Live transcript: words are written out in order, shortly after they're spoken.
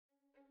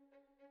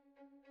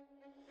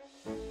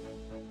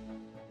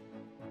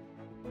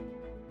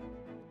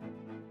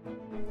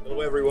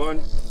Hello everyone,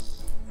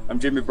 I'm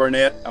Jimmy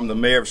Burnett. I'm the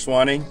mayor of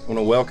Suwanee. I want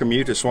to welcome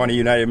you to Suwanee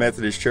United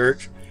Methodist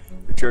Church.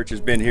 The church has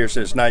been here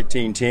since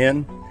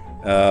 1910.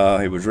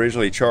 It was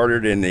originally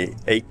chartered in the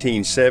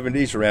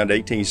 1870s, around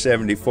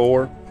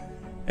 1874.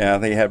 And I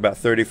think it had about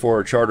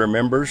 34 charter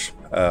members.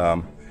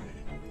 In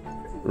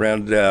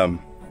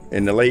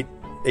the late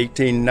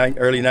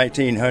early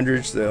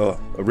 1900s, the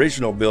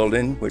original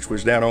building, which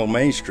was down on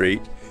Main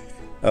Street,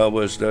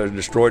 was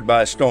destroyed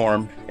by a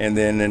storm, and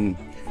then in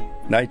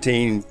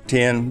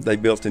 1910 they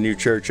built a new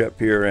church up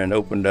here and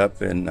opened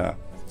up, and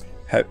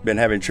have been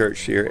having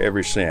church here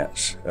ever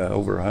since.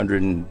 Over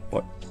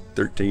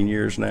 113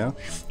 years now.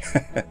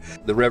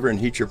 The Reverend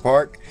Heacher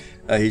Park,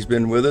 he's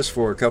been with us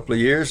for a couple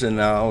of years,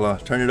 and I'll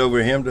turn it over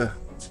to him to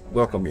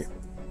welcome you.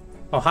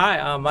 Oh,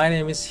 hi, my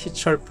name is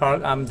Heacher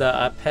Park. I'm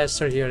the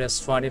pastor here at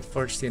Suwanee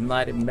First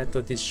United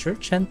Methodist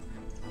Church, and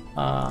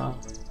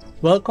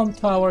welcome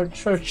to our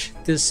church.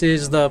 This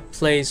is the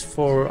place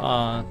for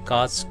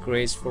God's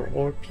grace for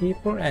all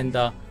people, and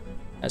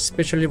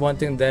especially one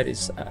thing that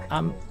is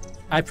I'm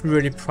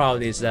really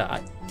proud is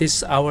that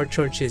our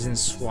church is in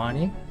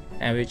Suwanee,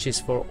 and which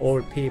is for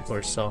all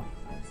people. So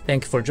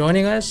thank you for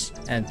joining us,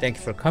 and thank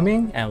you for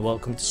coming, and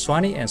welcome to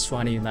Suwanee and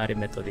Suwanee United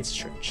Methodist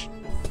Church.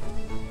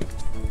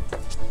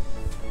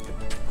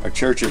 Our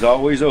church is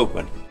always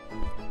open.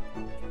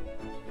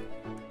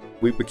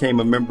 We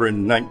became a member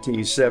in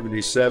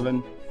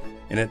 1977,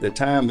 and at the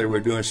time they were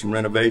doing some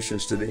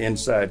renovations to the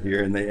inside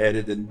here, and they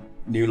added the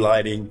new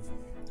lighting,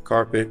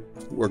 carpet,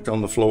 worked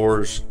on the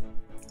floors,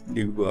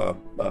 new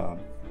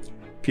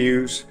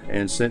pews,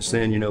 and since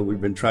then, you know,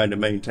 we've been trying to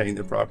maintain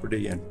the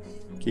property and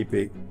keep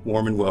it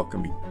warm and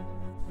welcoming.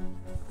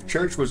 The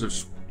church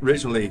was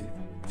originally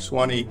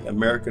Suwanee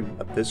American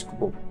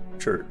Episcopal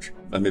Church.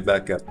 Let me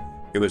back up.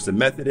 It was the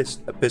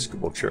Methodist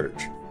Episcopal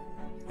Church.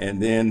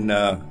 And then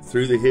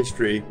through the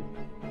history,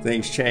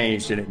 things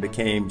changed and it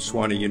became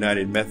Suwanee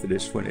United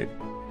Methodist when it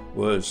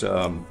was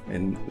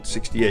in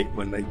 '68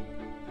 when they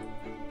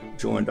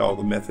joined all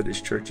the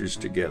Methodist churches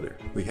together.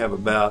 We have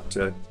about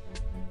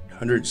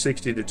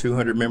 160 to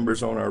 200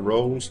 members on our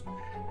rolls.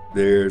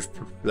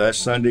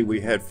 Last Sunday we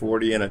had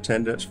 40 in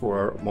attendance for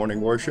our morning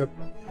worship.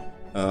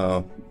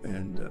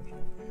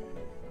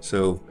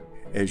 So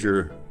as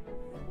you're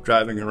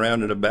driving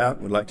around and about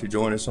and would like to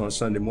join us on a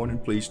Sunday morning,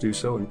 please do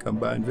so and come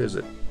by and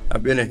visit.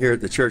 I've been here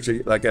at the church,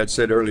 like I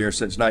said earlier,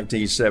 since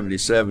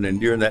 1977, and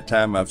during that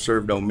time I've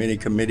served on many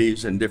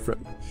committees and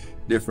different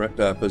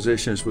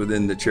positions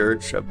within the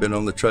church. I've been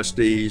on the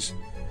trustees,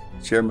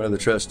 chairman of the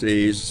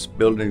trustees,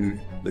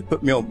 they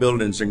put me on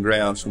buildings and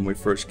grounds when we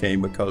first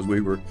came because we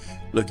were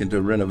looking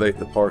to renovate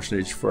the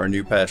parsonage for our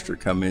new pastor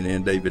coming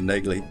in, David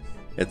Negley,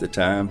 at the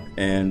time.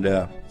 And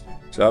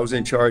so I was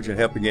in charge of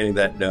helping getting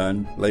that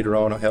done. Later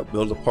on, I helped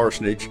build a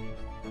parsonage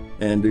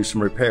and do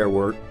some repair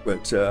work.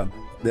 But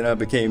then I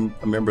became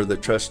a member of the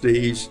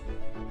trustees,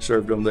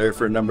 served on there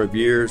for a number of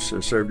years,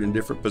 served in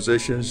different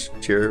positions,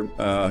 chair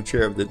of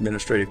the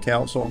administrative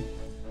council.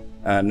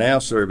 I now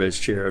serve as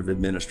chair of the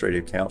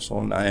administrative council,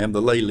 and I am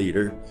the lay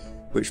leader,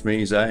 which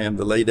means I am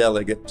the lay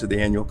delegate to the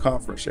annual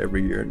conference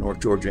every year,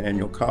 North Georgia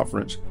Annual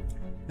Conference.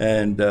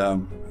 And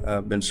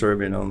I've been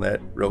serving on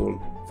that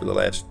role for the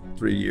last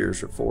 3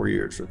 years or 4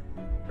 years or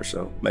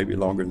so, maybe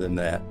longer than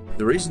that.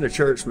 The reason the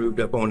church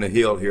moved up on the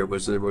hill here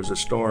was there was a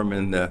storm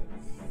in the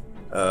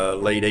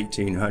late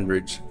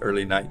 1800s,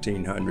 early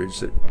 1900s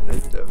that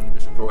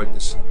destroyed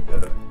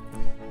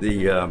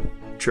the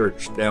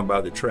church down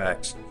by the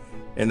tracks.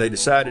 And they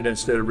decided,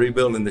 instead of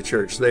rebuilding the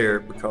church there,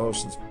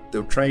 because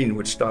the train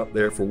would stop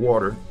there for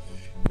water,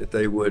 that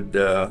they would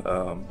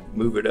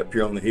move it up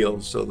here on the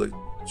hill so the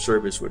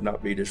service would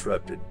not be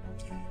disrupted.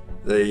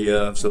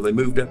 So they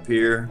moved up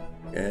here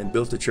and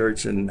built the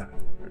church in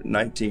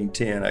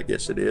 1910, I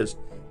guess it is,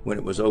 when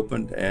it was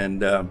opened.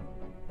 And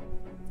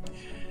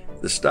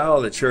the style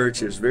of the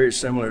church is very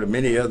similar to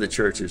many other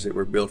churches that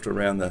were built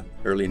around the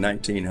early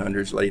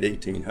 1900s, late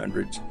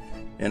 1800s.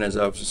 And as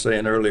I was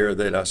saying earlier,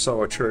 that I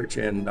saw a church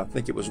in, I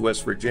think it was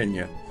West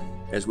Virginia,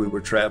 as we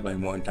were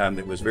traveling one time,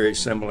 that was very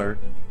similar.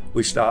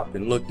 We stopped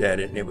and looked at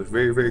it, and it was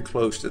very, very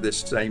close to this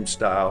same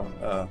style.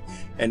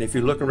 And if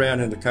you look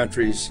around in the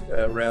countries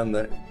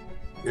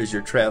as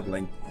you're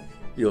traveling,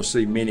 you'll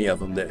see many of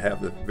them that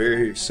have a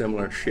very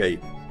similar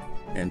shape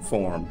and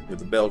form, with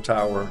the bell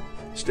tower,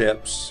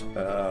 steps,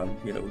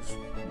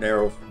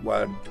 narrow,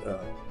 wide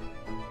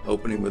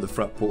opening with a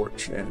front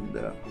porch, and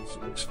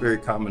it's very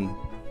common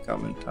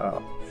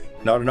top.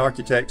 Not an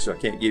architect, so I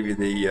can't give you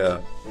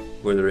the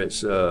whether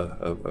it's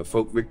a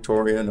folk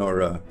Victorian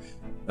or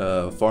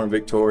a farm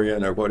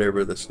Victorian or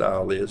whatever the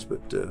style is,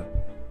 but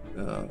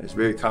it's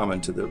very common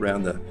to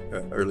around the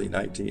early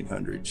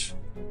 1900s.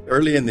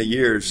 Early in the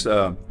years,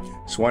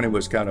 Suwanee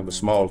was kind of a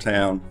small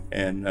town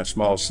and a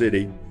small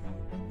city,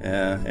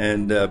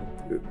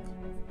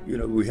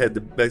 we had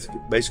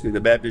basically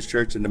the Baptist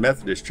Church and the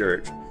Methodist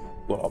Church.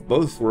 Well,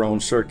 both were on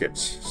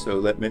circuits,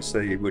 so that meant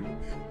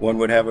one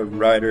would have a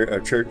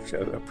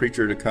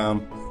preacher to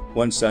come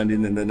one Sunday,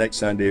 and then the next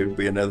Sunday it would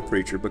be another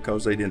preacher,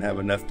 because they didn't have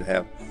enough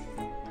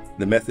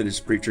the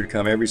Methodist preacher to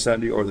come every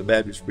Sunday or the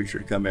Baptist preacher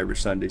to come every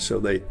Sunday. So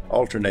they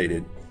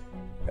alternated.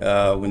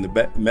 When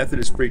the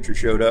Methodist preacher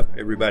showed up,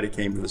 everybody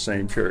came to the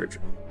same church.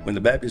 When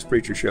the Baptist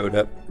preacher showed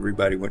up,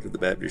 everybody went to the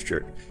Baptist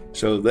church.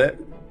 So that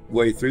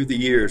way through the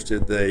years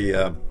did they,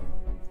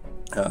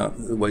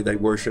 the way they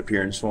worshiped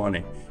here in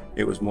Suwanee.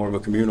 It was more of a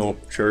communal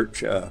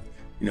church.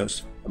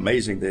 It's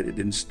amazing that it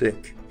didn't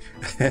stick.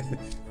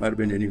 Might have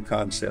been a new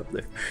concept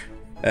there.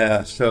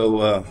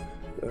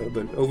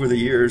 But over the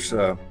years,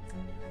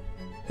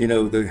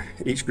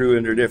 each grew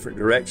in their different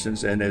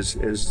directions, and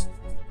as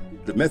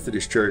the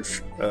Methodist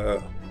Church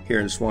here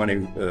in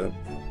Suwanee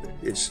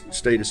is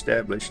stayed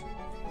established,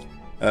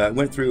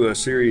 went through a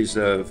series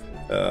of,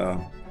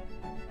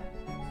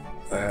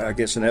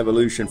 an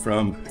evolution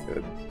from,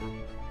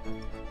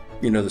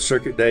 the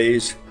circuit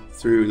days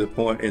through the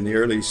point in the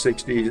early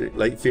 60s,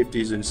 late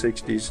 50s and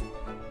 60s,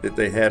 that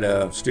they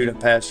had student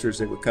pastors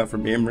that would come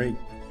from Emory.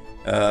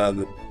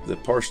 The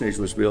parsonage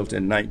was built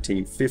in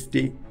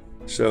 1950,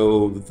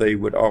 so they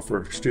would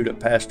offer student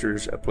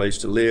pastors a place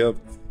to live,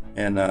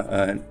 and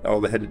all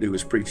they had to do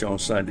was preach on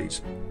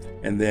Sundays.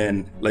 And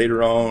then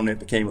later on, it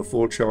became a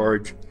full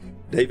charge.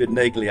 David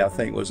Nagley, I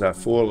think, was our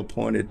full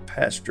appointed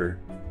pastor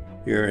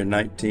here in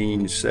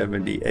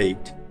 1978,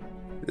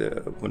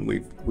 when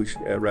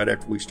right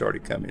after we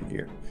started coming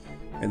here.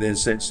 And then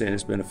since then,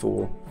 it's been a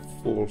full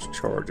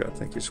charge, I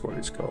think is what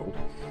it's called.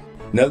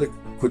 Another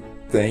quick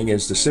thing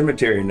is the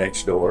cemetery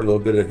next door, a little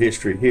bit of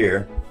history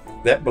here.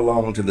 That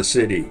belonged to the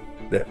city,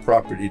 that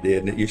property did,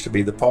 and it used to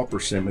be the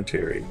pauper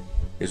cemetery,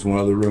 is one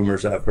of the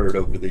rumors I've heard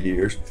over the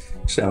years.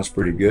 Sounds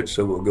pretty good,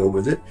 so we'll go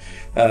with it.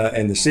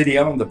 And the city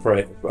owned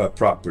the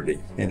property.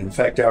 And in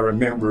fact, I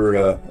remember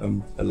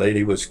a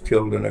lady was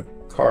killed in a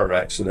car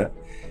accident,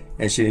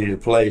 and she needed a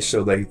place,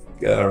 so I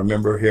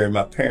remember hearing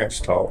my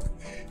parents talk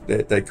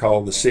that they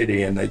called the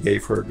city and they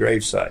gave her a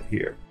gravesite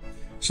here.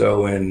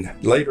 So, and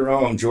later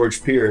on,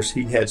 George Pierce,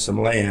 he had some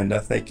land. I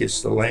think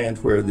it's the land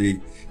where the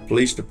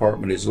police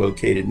department is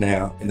located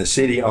now, and the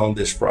city owned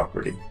this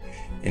property.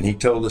 And he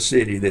told the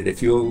city that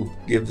if you'll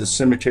give the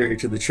cemetery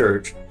to the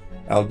church,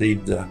 I'll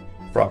deed the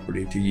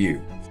property to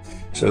you.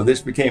 So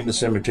this became the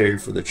cemetery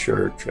for the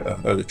church,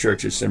 or the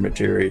church's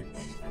cemetery,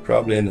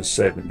 probably in the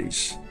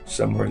 70s,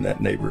 somewhere in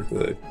that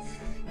neighborhood.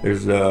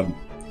 There's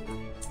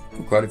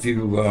quite a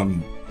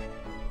few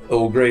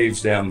old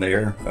graves down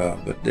there,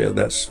 but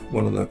that's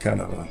one of the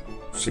kind of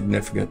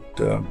significant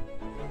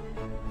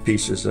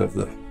pieces of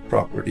the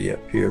property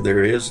up here.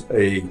 There is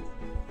a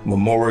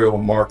memorial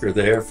marker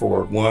there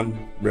for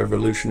one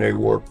Revolutionary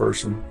War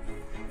person,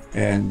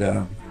 and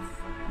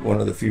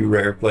one of the few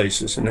rare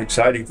places. An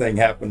exciting thing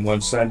happened one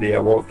Sunday. I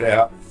walked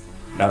out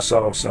and I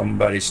saw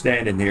somebody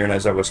standing here, and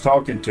as I was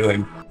talking to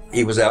him,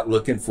 he was out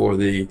looking for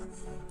the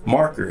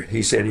marker.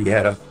 He said he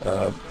had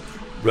a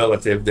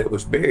relative that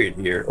was buried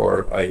here,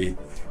 or a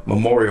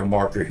memorial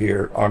marker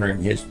here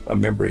honoring a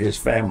member of his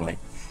family,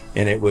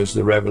 and it was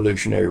the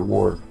Revolutionary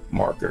War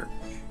marker.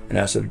 And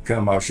I said,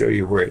 come, I'll show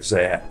you where it's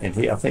at. And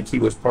I think he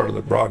was part of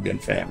the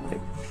Brogdon family,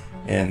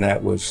 and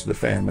that was the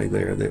family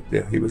there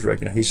that he was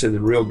recognized. He said the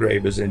real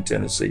grave is in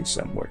Tennessee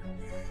somewhere.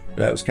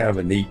 That was kind of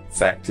a neat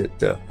fact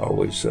that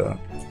always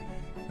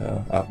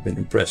I've been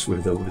impressed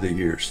with over the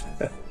years.